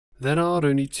There are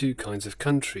only two kinds of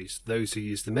countries, those who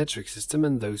use the metric system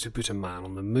and those who put a man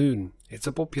on the moon. It's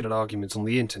a popular argument on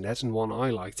the internet and one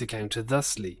I like to counter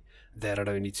thusly. There are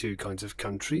only two kinds of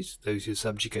countries, those who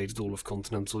subjugated all of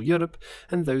continental Europe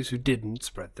and those who didn't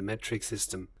spread the metric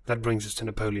system. That brings us to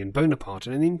Napoleon Bonaparte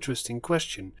and an interesting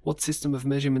question. What system of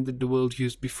measurement did the world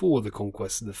use before the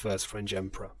conquest of the first French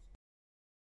emperor?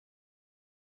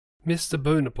 Mr.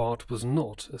 Bonaparte was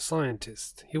not a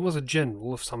scientist. He was a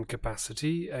general of some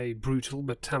capacity, a brutal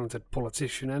but talented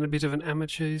politician, and a bit of an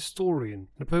amateur historian.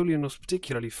 Napoleon was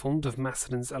particularly fond of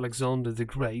Macedon's Alexander the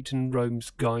Great and Rome's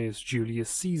Gaius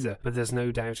Julius Caesar, but there's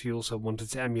no doubt he also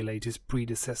wanted to emulate his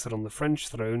predecessor on the French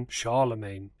throne,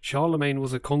 Charlemagne. Charlemagne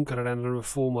was a conqueror and a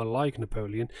reformer like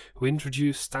Napoleon, who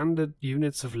introduced standard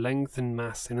units of length and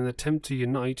mass in an attempt to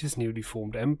unite his newly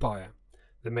formed empire.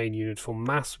 The main unit for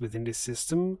mass within this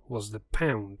system was the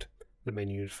pound. The main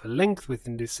unit for length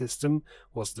within this system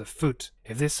was the foot.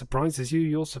 If this surprises you,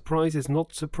 your surprise is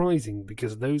not surprising,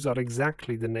 because those are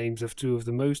exactly the names of two of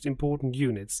the most important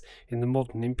units in the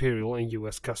modern imperial and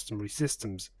US customary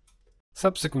systems.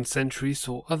 Subsequent centuries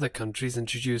saw other countries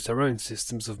introduce their own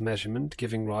systems of measurement,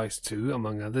 giving rise to,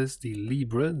 among others, the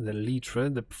libra, the litre,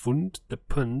 the pfund, the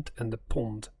pund, and the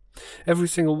pond, every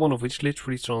single one of which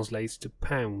literally translates to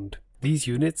pound. These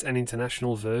units and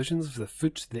international versions of the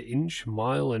foot, the inch,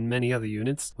 mile, and many other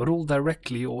units were all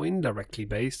directly or indirectly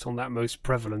based on that most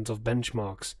prevalent of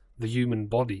benchmarks, the human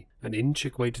body. An inch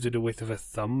equated to the width of a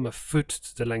thumb, a foot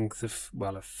to the length of,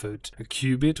 well, a foot, a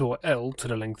cubit or ell to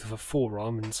the length of a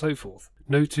forearm, and so forth.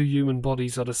 No two human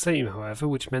bodies are the same, however,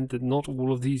 which meant that not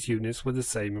all of these units were the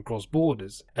same across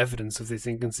borders. Evidence of this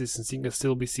inconsistency can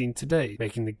still be seen today,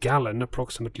 making the gallon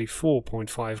approximately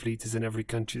 4.5 litres in every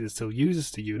country that still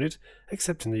uses the unit,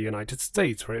 except in the United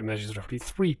States, where it measures roughly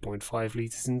 3.5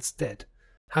 litres instead.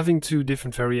 Having two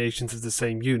different variations of the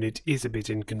same unit is a bit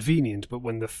inconvenient, but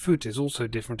when the foot is also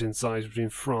different in size between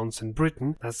France and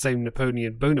Britain, that same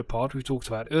Napoleon Bonaparte we talked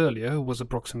about earlier, who was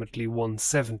approximately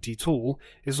 170 tall,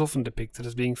 is often depicted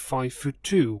as being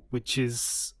 5'2", which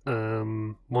is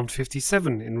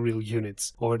 157 in real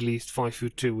units, or at least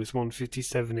 5'2" is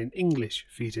 157 in English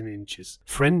feet in inches.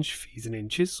 French feet in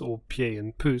inches, or pieds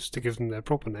and pouces to give them their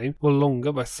proper name, were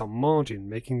longer by some margin,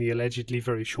 making the allegedly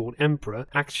very short emperor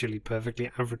actually perfectly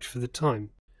average for the time.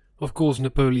 Of course,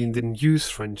 Napoleon didn't use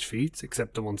French feet,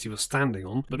 except the ones he was standing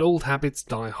on, but old habits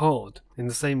die hard. In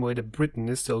the same way that Britain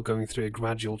is still going through a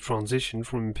gradual transition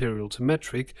from imperial to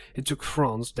metric, it took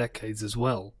France decades as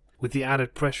well. With the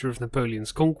added pressure of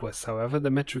Napoleon's conquests, however, the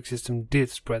metric system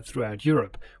did spread throughout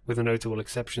Europe, with the notable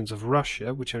exceptions of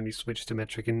Russia, which only switched to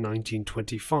metric in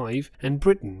 1925, and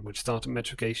Britain, which started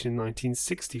metrication in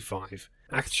 1965.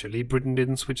 Actually, Britain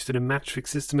didn't switch to the metric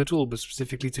system at all, but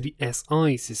specifically to the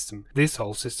SI system. This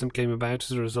whole system came about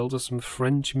as a result of some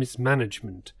French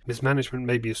mismanagement. Mismanagement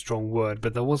may be a strong word,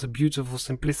 but there was a beautiful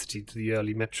simplicity to the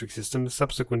early metric system that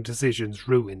subsequent decisions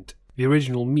ruined. The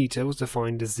original meter was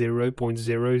defined as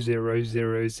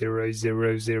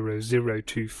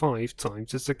 0.0000000025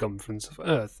 times the circumference of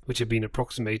Earth, which had been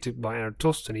approximated by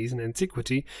Eratosthenes in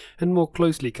antiquity and more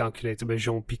closely calculated by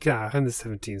Jean Picard in the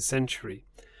 17th century.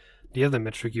 The other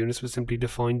metric units were simply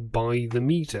defined by the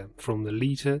meter, from the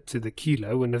litre to the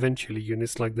kilo, and eventually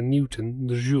units like the newton,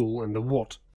 the joule, and the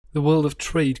watt. The world of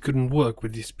trade couldn't work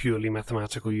with these purely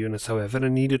mathematical units, however,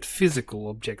 and needed physical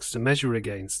objects to measure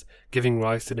against, giving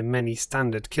rise to the many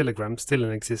standard kilograms still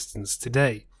in existence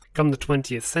today. Come the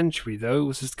 20th century, though, it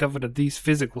was discovered that these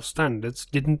physical standards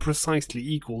didn't precisely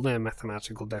equal their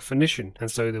mathematical definition, and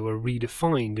so they were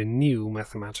redefined in new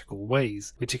mathematical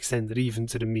ways, which extended even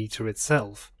to the meter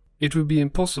itself. It would be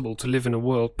impossible to live in a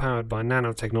world powered by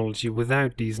nanotechnology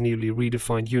without these newly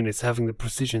redefined units having the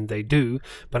precision they do,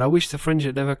 but I wish the French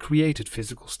had never created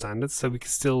physical standards so we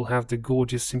could still have the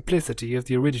gorgeous simplicity of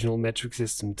the original metric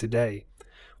system today.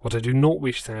 What I do not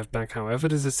wish to have back, however,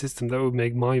 is a system that would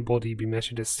make my body be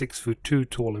measured as 6'2"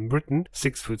 tall in Britain,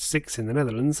 6'6" in the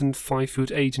Netherlands, and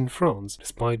 5'8" in France,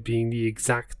 despite being the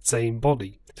exact same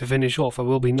body. To finish off, I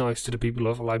will be nice to the people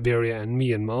of Liberia and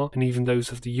Myanmar, and even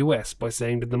those of the US, by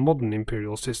saying that the modern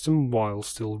imperial system, while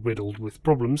still riddled with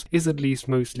problems, is at least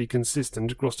mostly consistent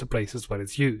across the places where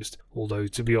it's used, although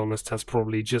to be honest that's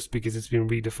probably just because it's been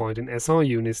redefined in SI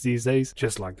units these days,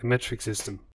 just like the metric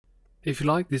system. If you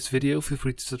liked this video, feel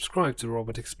free to subscribe to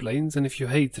Robert Explains, and if you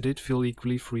hated it, feel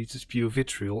equally free to spew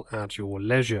vitriol at your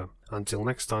leisure. Until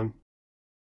next time.